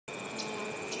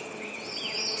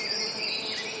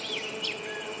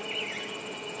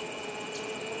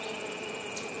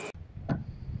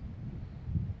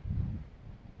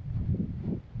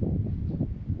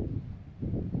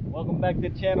Welcome back to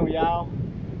the channel, y'all.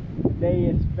 Today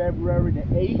is February the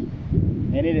 8th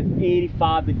and it is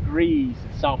 85 degrees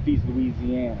in southeast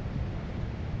Louisiana.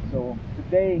 So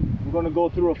today we're going to go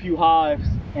through a few hives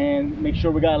and make sure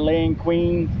we got laying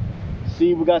queens,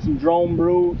 see if we got some drone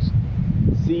broods,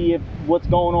 see if what's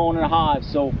going on in the hive.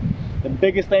 So the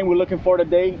biggest thing we're looking for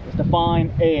today is to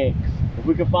find eggs. If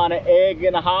we can find an egg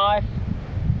in a hive,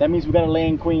 that means we got a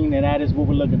laying queen, and that is what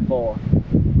we're looking for.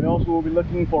 We also will be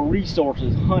looking for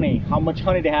resources, honey, how much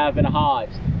honey they have in the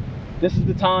hives. This is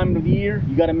the time of the year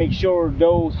you got to make sure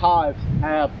those hives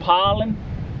have pollen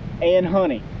and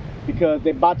honey, because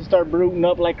they're about to start brooding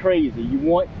up like crazy. You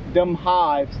want them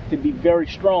hives to be very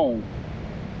strong.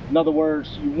 In other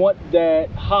words, you want that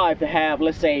hive to have,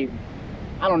 let's say,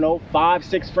 I don't know,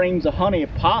 5-6 frames of honey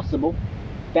if possible.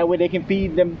 That way they can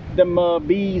feed them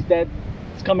bees that's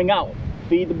coming out,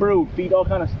 feed the brood, feed all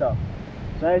kind of stuff.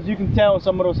 So as you can tell in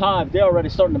some of those hives, they're already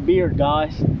starting to beard,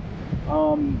 guys.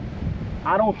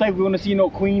 I don't think we're going to see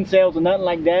no queen cells or nothing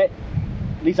like that.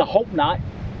 At least I hope not,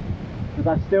 because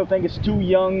I still think it's too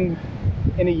young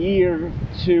in a year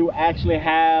to actually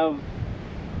have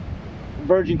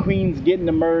virgin queens getting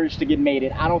emerged to get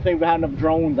mated. I don't think we have enough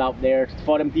drones out there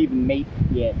for them to even mate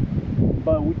yet.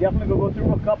 But we definitely gonna go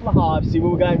through a couple of hives, see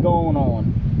what we got going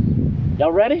on.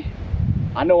 Y'all ready?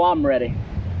 I know I'm ready.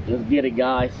 Let's get it,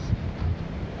 guys.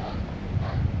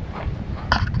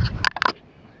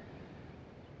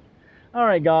 All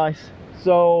right, guys,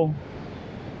 so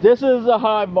this is a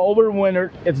hive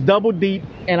overwintered. It's double deep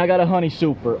and I got a honey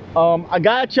super. I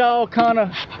got y'all kind of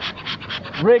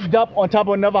rigged up on top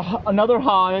of another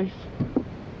hive,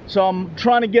 so I'm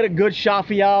trying to get a good shot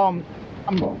for y'all.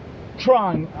 I'm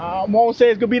trying. I won't say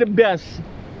it's gonna be the best,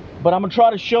 but I'm gonna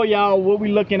try to show y'all what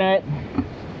we're looking at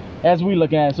as we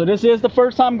look at it. So this is the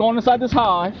first time going inside this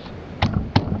hive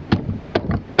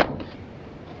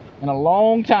in a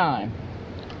long time.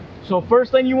 So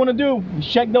first thing you want to do is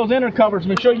check those inner covers,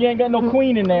 make sure you ain't got no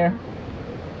queen in there,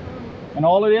 and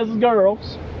all it is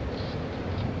girls.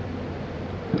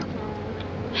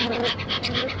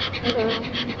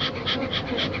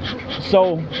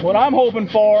 So what I'm hoping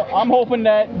for, I'm hoping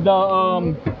that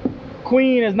the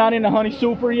queen is not in the honey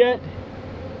super yet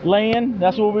laying.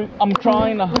 That's what I'm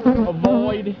trying to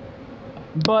avoid.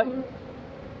 But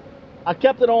I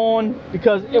kept it on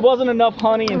because it wasn't enough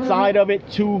honey inside of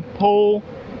it to pull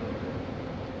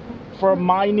for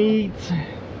my needs.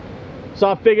 So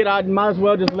I figured I might as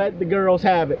well just let the girls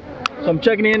have it. So I'm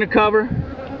checking the inner cover.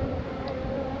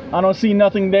 I don't see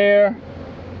nothing there.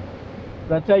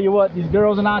 But I tell you what, these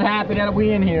girls are not happy that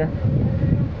we in here.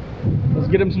 Let's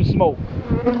get them some smoke.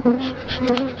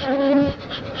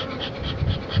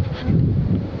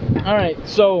 Alright,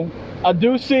 so I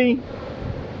do see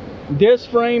this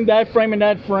frame, that frame, and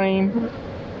that frame.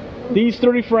 These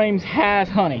 3 frames has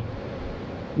honey.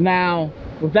 Now,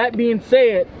 with that being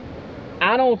said,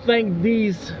 I don't think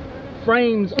these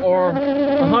frames are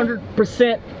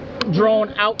 100% drawn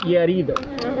out yet either.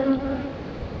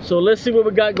 So let's see what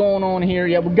we got going on here.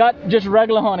 Yeah, we got just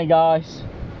regular honey, guys.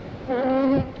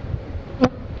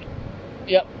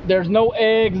 Yep, there's no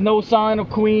eggs, no sign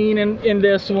of queen in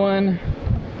this one.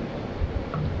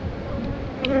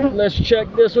 Let's check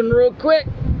this one real quick,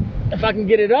 if I can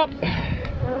get it up.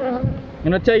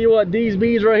 And I'll tell you what, these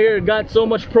bees right here got so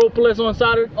much propolis on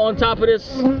top of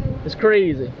this, it's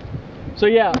crazy. So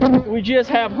yeah, we just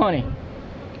have honey.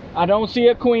 I don't see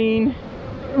a queen.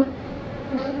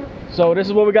 So this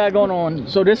is what we got going on.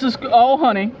 So this is all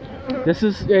honey. This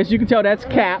is, as you can tell, that's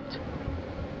capped.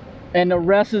 And the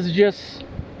rest is just,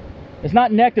 it's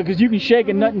not nectar because you can shake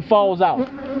and nothing falls out.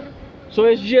 So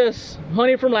it's just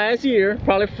honey from last year,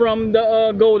 probably from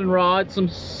the goldenrod,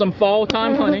 some fall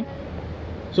time honey.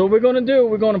 So what we're gonna do,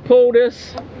 we're gonna pull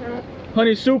this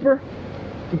honey super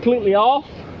completely off,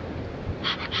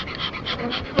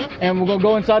 and we're gonna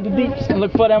go inside the deeps and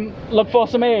look for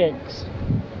some eggs.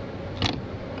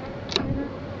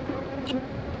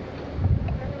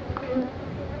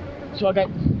 So I got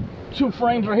 2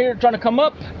 frames right here trying to come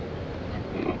up.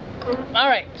 All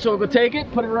right, so we're gonna take it,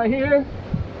 put it right here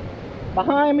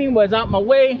behind me, was out my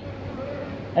way,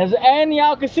 and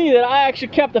y'all can see that I actually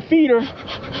kept the feeder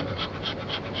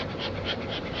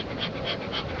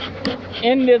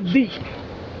in this deep.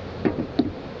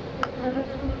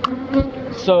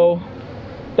 So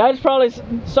that's probably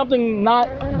something not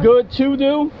good to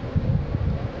do.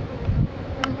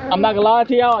 I'm not gonna lie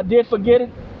to y'all, I did forget it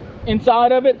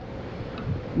inside of it.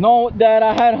 Know that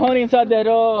I had honey inside that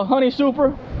honey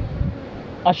super.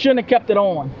 I shouldn't have kept it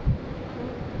on.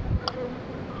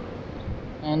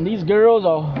 And these girls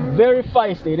are very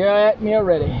feisty. They're at me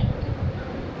already.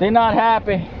 They're not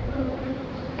happy.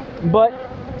 But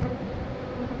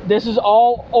this is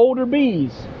all older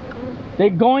bees. They're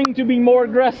going to be more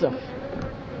aggressive.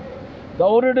 The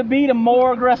older the bee, the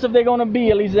more aggressive they're going to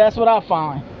be. At least that's what I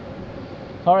find.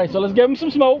 All right, so let's give them some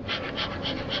smoke.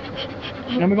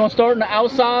 And we're going to start on the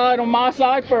outside, on my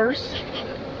side first.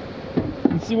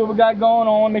 And see what we got going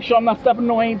on. Make sure I'm not stepping in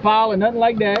no ant pile or nothing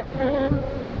like that.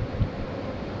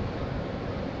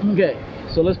 Okay,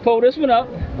 so let's pull this one up.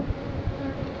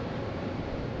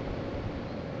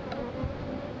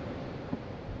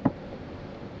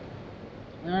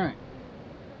 Alright.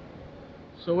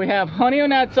 So we have honey on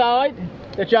that side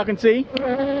that y'all can see.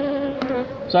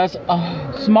 So that's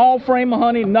a small frame of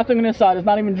honey, nothing on this side. It's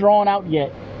not even drawn out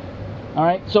yet.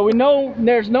 Alright, so we know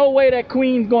there's no way that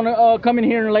queen's gonna come in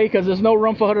here and lay because there's no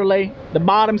room for her to lay. The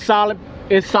bottom solid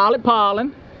is solid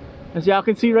pollen, as y'all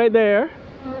can see right there.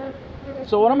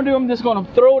 So what I'm gonna do, I'm just gonna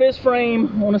throw this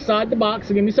frame on the side of the box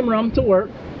to give me some room to work.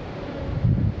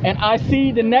 And I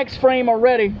see the next frame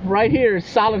already right here is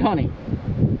solid honey.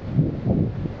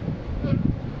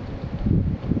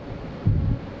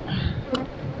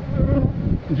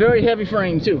 Very heavy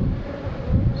frame too.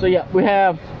 So yeah, we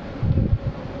have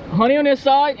honey on this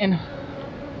side, and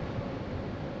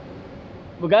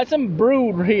we got some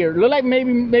brood here. Look like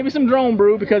maybe some drone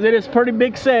brood because it is pretty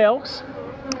big cells.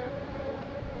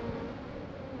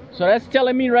 So that's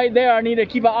telling me right there I need to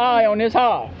keep an eye on this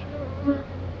hive.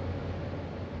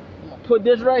 Put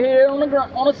this right here on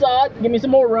the side. Give me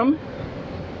some more room.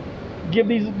 Give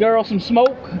these girls some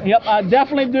smoke. Yep, I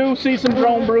definitely do see some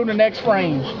drone brood in the next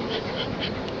frame.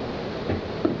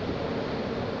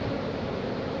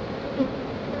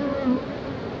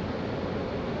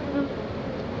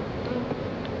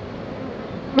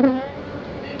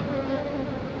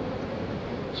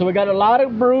 So we got a lot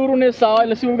of brood on this side.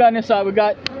 Let's see what we got on this side. We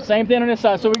got same thing on this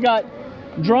side. So we got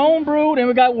drone brood and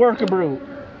we got worker brood.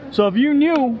 So if you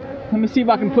knew, let me see if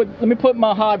I can let me put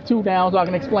my hive 2 down so I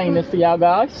can explain this to y'all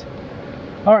guys.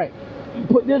 All right,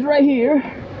 put this right here.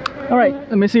 All right,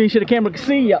 let me see, the camera can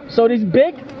see. Yep. So these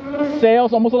big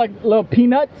cells, almost like little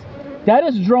peanuts, that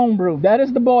is drone brood. That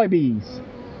is the boy bees.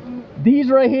 These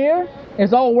right here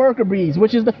is all worker bees,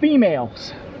 which is the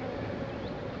females.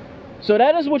 So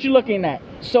that is what you're looking at.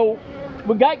 So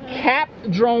we got capped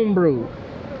drone brood.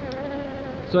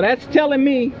 So that's telling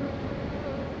me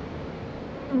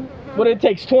what it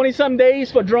takes 20-something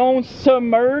days for drones to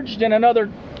emerge, then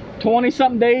another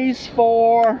 20-something days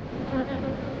for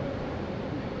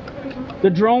the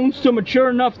drones to mature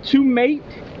enough to mate.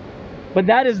 But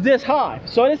that is this hive.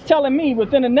 So it's telling me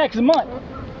within the next month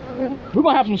we're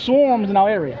gonna have some swarms in our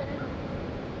area.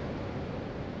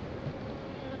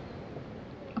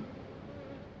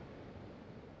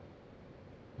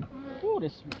 Oh,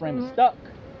 this frame is stuck.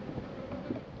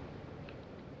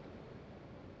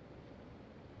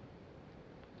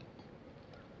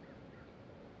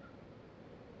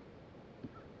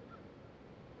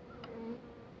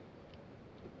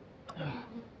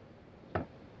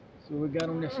 So we got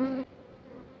on this one.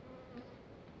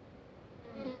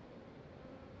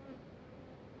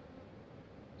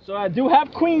 So I do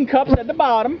have queen cups at the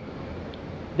bottom.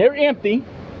 They're empty.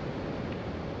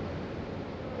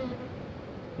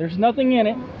 There's nothing in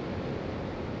it.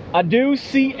 I do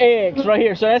see eggs right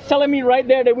here. So that's telling me right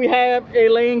there that we have a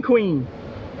laying queen.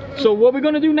 So what we're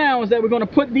going to do now is that we're going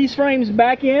to put these frames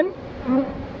back in.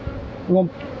 We're going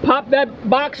to pop that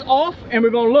box off and we're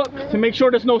going to look to make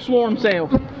sure there's no swarm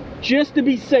cells, just to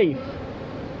be safe.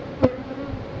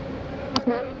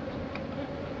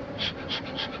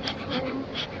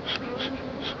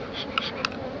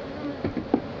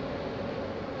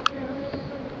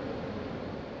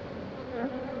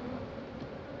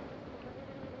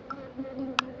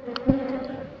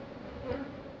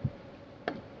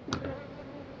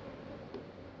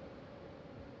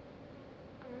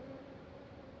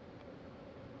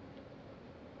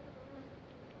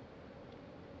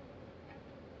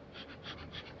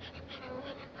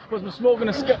 Put some smoke in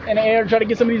the air, try to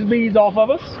get some of these bees off of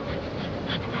us.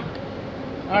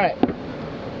 Alright.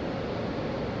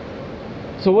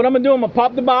 So what I'm going to do, I'm going to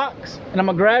pop the box and I'm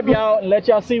going to grab y'all and let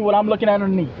y'all see what I'm looking at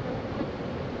underneath.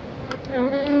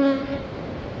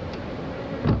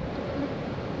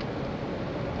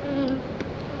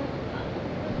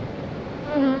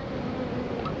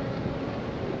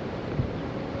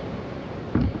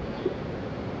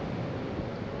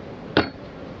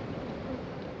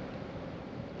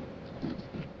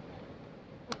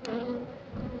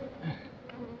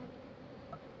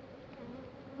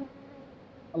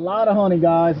 A lot of honey,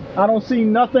 guys. I don't see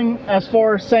nothing as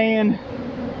far as saying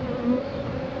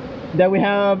that we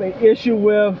have an issue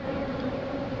with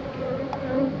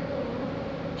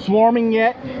swarming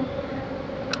yet.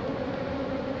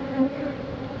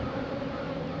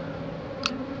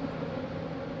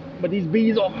 but these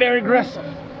bees are very aggressive.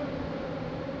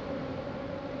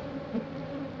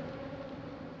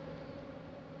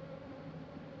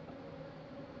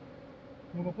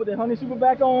 I'm gonna put the honey super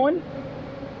back on.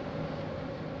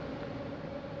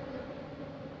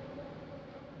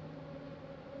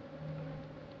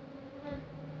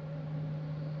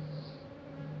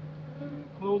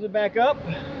 Close it back up.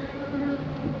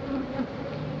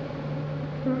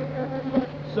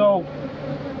 So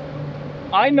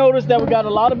I noticed that we got a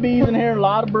lot of bees in here, a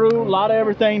lot of brood, a lot of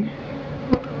everything.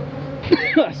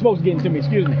 Smoke's getting to me,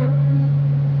 excuse me.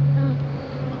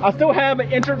 I still have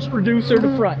an entrance reducer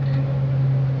to front.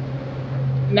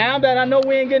 Now that I know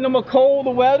we ain't getting no more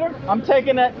cold weather, I'm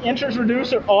taking that entrance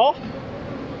reducer off.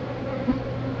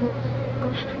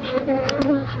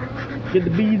 Get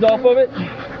the bees off of it.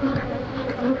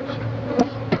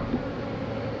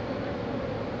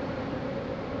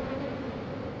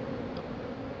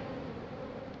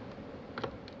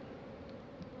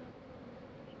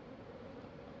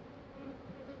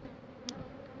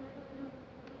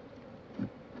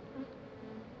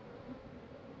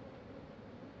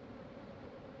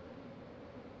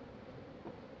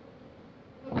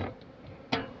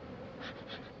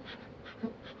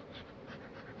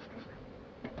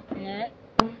 Alright,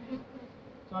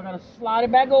 so I gotta slide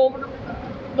it back over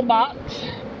the box,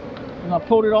 and I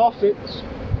pulled it off. It's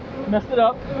messed it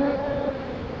up.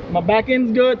 My back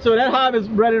end's good, so that hive is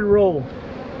ready to roll.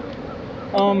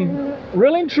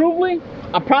 Really and truthfully,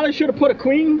 I probably should have put a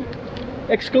queen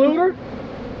excluder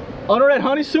under that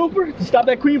honey super to stop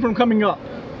that queen from coming up.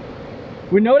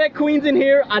 We know that queen's in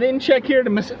here. I didn't check here.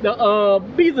 The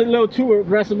bees are a little too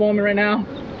aggressive on me right now,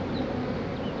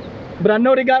 but I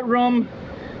know they got room.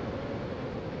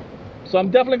 So I'm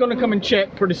definitely going to come and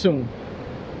check pretty soon.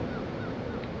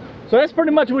 So that's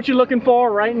pretty much what you're looking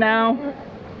for right now.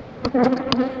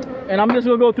 And I'm just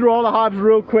going to go through all the hives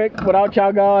real quick without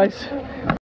y'all guys.